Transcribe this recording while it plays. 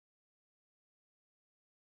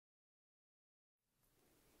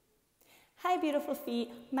Hi, beautiful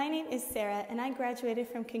feet. My name is Sarah, and I graduated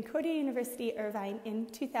from Concordia University Irvine in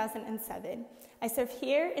 2007. I serve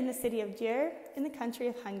here in the city of Győr, in the country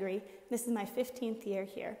of Hungary. This is my 15th year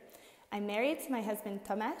here. I'm married to my husband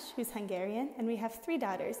Tamás, who's Hungarian, and we have 3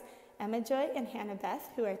 daughters, Emma Joy and Hannah Beth,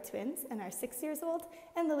 who are twins and are 6 years old,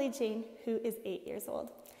 and Lily Jane, who is 8 years old.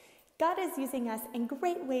 God is using us in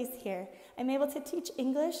great ways here. I'm able to teach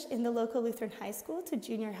English in the local Lutheran high school to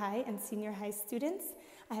junior high and senior high students.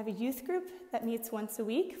 I have a youth group that meets once a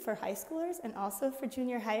week for high schoolers and also for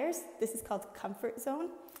junior hires. This is called Comfort Zone.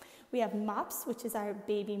 We have MOPS, which is our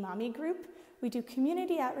baby mommy group. We do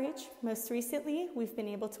community outreach. Most recently, we've been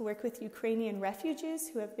able to work with Ukrainian refugees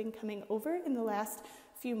who have been coming over in the last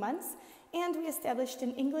few months. And we established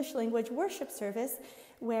an English language worship service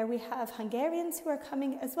where we have Hungarians who are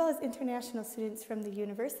coming, as well as international students from the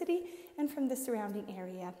university and from the surrounding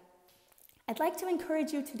area. I'd like to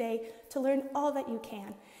encourage you today to learn all that you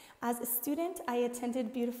can. As a student, I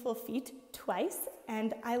attended Beautiful Feet twice,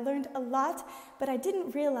 and I learned a lot, but I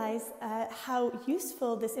didn't realize how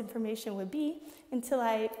useful this information would be until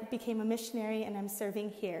I became a missionary and I'm serving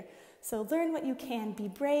here. So learn what you can, be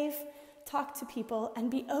brave, talk to people,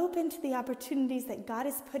 and be open to the opportunities that God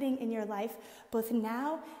is putting in your life, both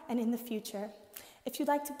now and in the future. If you'd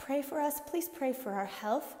like to pray for us, please pray for our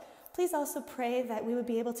health. Please also pray that we would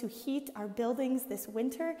be able to heat our buildings this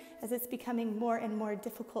winter as it's becoming more and more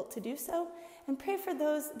difficult to do so. And pray for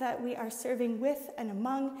those that we are serving with and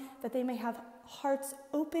among, that they may have hearts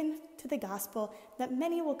open to the gospel, that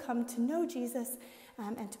many will come to know Jesus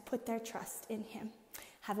and to put their trust in him.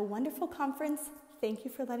 Have a wonderful conference. Thank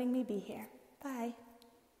you for letting me be here. Bye.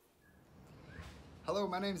 Hello,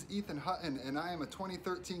 my name is Ethan Hutton, and I am a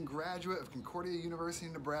 2013 graduate of Concordia University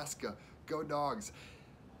in Nebraska. Go Dogs!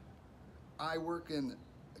 I work in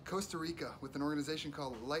Costa Rica with an organization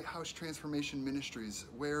called Lighthouse Transformation Ministries,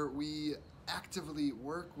 where we actively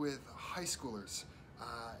work with high schoolers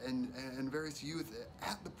and various youth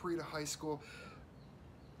at the pre to high school,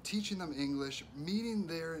 teaching them English, meeting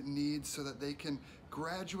their needs so that they can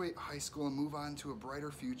graduate high school and move on to a brighter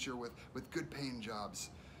future with good paying jobs.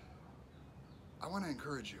 I want to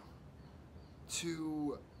encourage you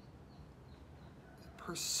to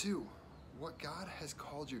pursue what God has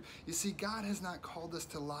called you. You see, God has not called us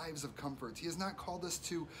to lives of comfort. He has not called us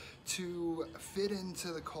to fit into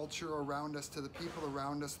the culture around us, to the people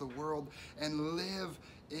around us, the world, and live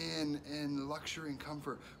in luxury and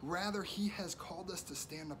comfort. Rather, he has called us to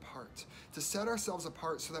stand apart, to set ourselves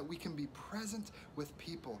apart so that we can be present with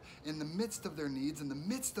people in the midst of their needs, in the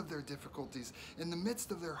midst of their difficulties, in the midst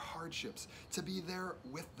of their hardships, to be there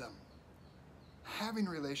with them, having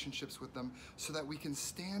relationships with them so that we can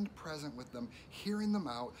stand present with them, hearing them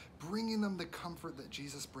out, bringing them the comfort that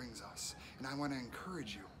Jesus brings us. And I want to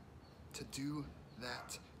encourage you to do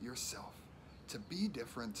that yourself, to be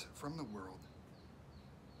different from the world,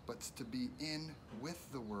 but to be in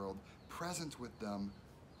with the world, present with them,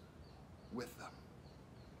 with them.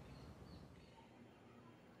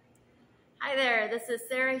 Hi there, this is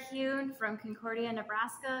Sarah Hune from Concordia,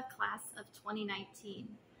 Nebraska, class of 2019.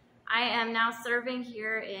 I am now serving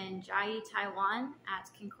here in Chiayi, Taiwan at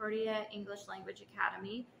Concordia English Language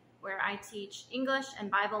Academy, where I teach English and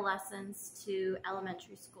Bible lessons to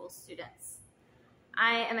elementary school students.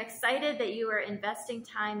 I am excited that you are investing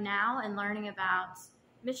time now in learning about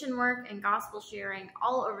mission work and gospel sharing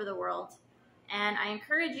all over the world. And I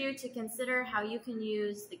encourage you to consider how you can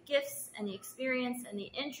use the gifts and the experience and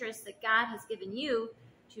the interests that God has given you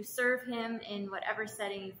to serve him in whatever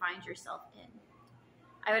setting you find yourself in.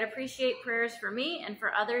 I would appreciate prayers for me and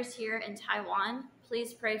for others here in Taiwan.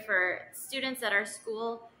 Please pray for students at our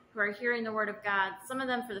school who are hearing the Word of God, some of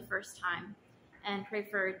them for the first time, and pray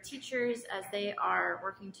for teachers as they are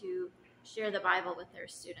working to share the Bible with their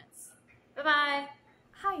students. Bye-bye.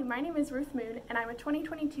 Hi, my name is Ruth Moon, and I'm a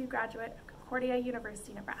 2022 graduate of Concordia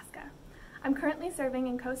University, Nebraska. I'm currently serving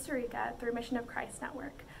in Costa Rica through Mission of Christ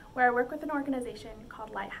Network, where I work with an organization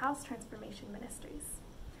called Lighthouse Transformation Ministries.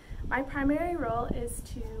 My primary role is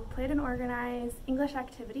to plan and organize English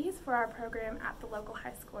activities for our program at the local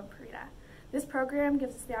high school in Parita. This program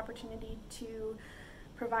gives us the opportunity to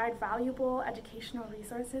provide valuable educational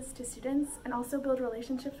resources to students and also build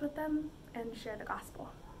relationships with them and share the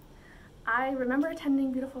gospel. I remember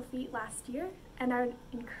attending Beautiful Feet last year, and I would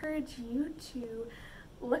encourage you to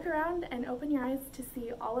look around and open your eyes to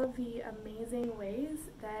see all of the amazing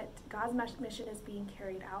ways that God's mission is being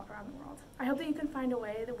carried out around the world. I hope that you can find a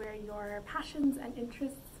way where your passions and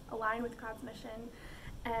interests align with God's mission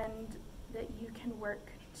and that you can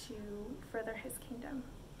work to further his kingdom.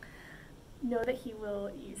 Know that he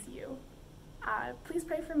will use you. Please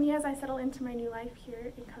pray for me as I settle into my new life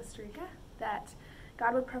here in Costa Rica. that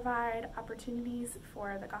God would provide opportunities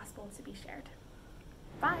for the gospel to be shared.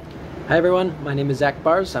 Bye. Hi everyone, my name is Zach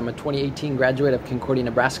Bars. I'm a 2018 graduate of Concordia,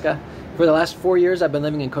 Nebraska. For the last 4 years I've been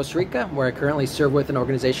living in Costa Rica, where I currently serve with an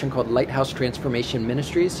organization called Lighthouse Transformation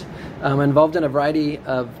Ministries. I'm involved in a variety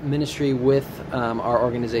of ministry with our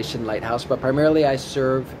organization Lighthouse, but primarily I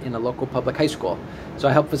serve in a local public high school. So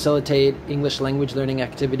I help facilitate English language learning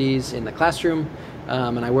activities in the classroom,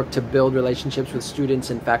 and I work to build relationships with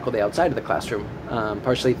students and faculty outside of the classroom,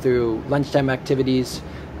 partially through lunchtime activities,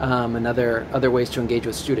 and other ways to engage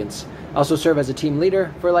with students. I also serve as a team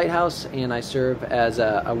leader for Lighthouse, and I serve as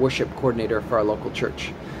a worship coordinator for our local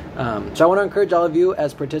church. So I want to encourage all of you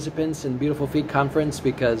as participants in Beautiful Feet Conference,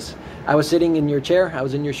 because I was sitting in your chair, I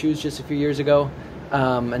was in your shoes just a few years ago,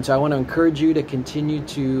 and so I want to encourage you to continue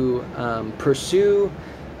to pursue,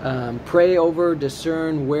 pray over,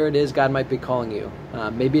 discern where it is God might be calling you.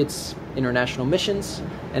 Maybe it's international missions,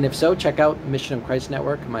 and if so, check out Mission of Christ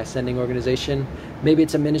Network, my sending organization. Maybe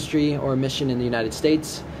it's a ministry or a mission in the United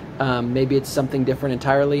States. Maybe it's something different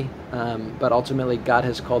entirely, but ultimately God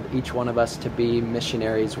has called each one of us to be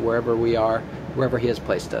missionaries wherever we are, wherever He has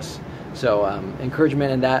placed us. So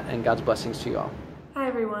encouragement in that, and God's blessings to you all. Hi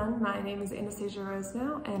everyone, my name is Anastasia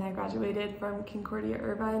Rosenow, and I graduated from Concordia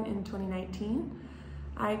Irvine in 2019.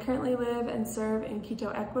 I currently live and serve in Quito,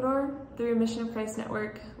 Ecuador through Mission of Christ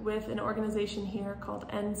Network with an organization here called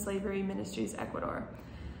End Slavery Ministries Ecuador.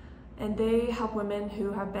 And they help women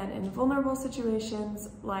who have been in vulnerable situations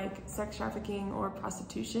like sex trafficking or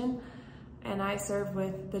prostitution, and I serve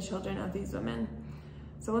with the children of these women.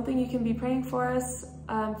 So one thing you can be praying for us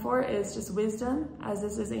for is just wisdom, as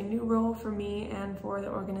this is a new role for me and for the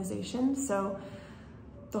organization. So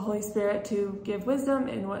the Holy Spirit to give wisdom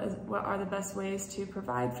in what are the best ways to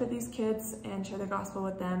provide for these kids and share the gospel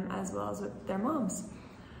with them as well as with their moms.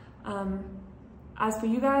 As for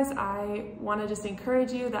you guys, I want to just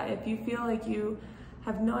encourage you that if you feel like you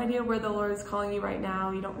have no idea where the Lord is calling you right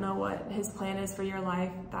now, you don't know what His plan is for your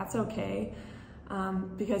life, that's okay,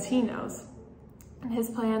 because He knows. And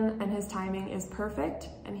His plan and His timing is perfect,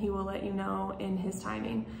 and He will let you know in His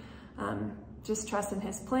timing. Just trust in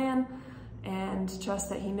His plan, and trust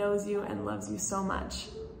that He knows you and loves you so much.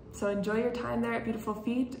 So enjoy your time there at Beautiful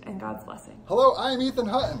Feet, and God's blessing. Hello, I'm Ethan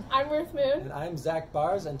Hutton. I'm Ruth Moon. And I'm Zach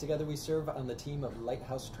Bars, and together we serve on the team of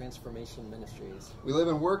Lighthouse Transformation Ministries. We live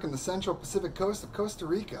and work in the central Pacific coast of Costa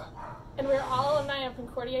Rica. And we're all alumni of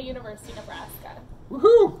Concordia University, Nebraska.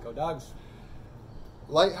 Woohoo! Go Dogs!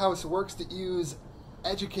 Lighthouse works to use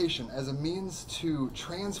education as a means to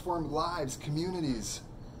transform lives, communities,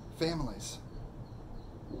 families,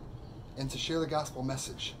 and to share the gospel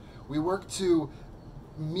message. We work to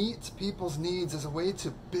meet people's needs as a way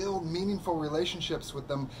to build meaningful relationships with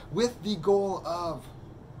them, with the goal of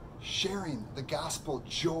sharing the gospel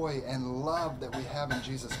joy and love that we have in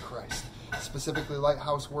Jesus Christ. Specifically,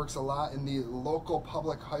 Lighthouse works a lot in the local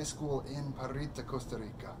public high school in Parrita, Costa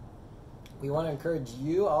Rica. We want to encourage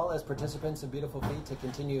you all as participants in Beautiful Feet to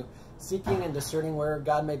continue seeking and discerning where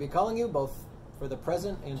God may be calling you, both for the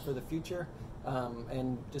present and for the future.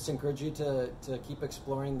 And just encourage you to keep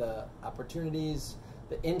exploring the opportunities,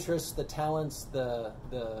 the interests, the talents,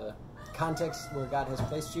 the context where God has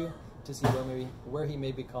placed you, to see where He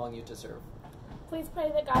may be calling you to serve. Please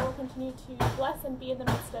pray that God will continue to bless and be in the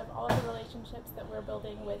midst of all of the relationships that we're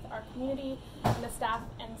building with our community and the staff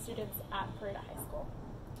and students at Parrita High School.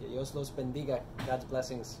 Que Dios los bendiga. God's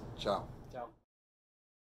blessings. Ciao. Ciao.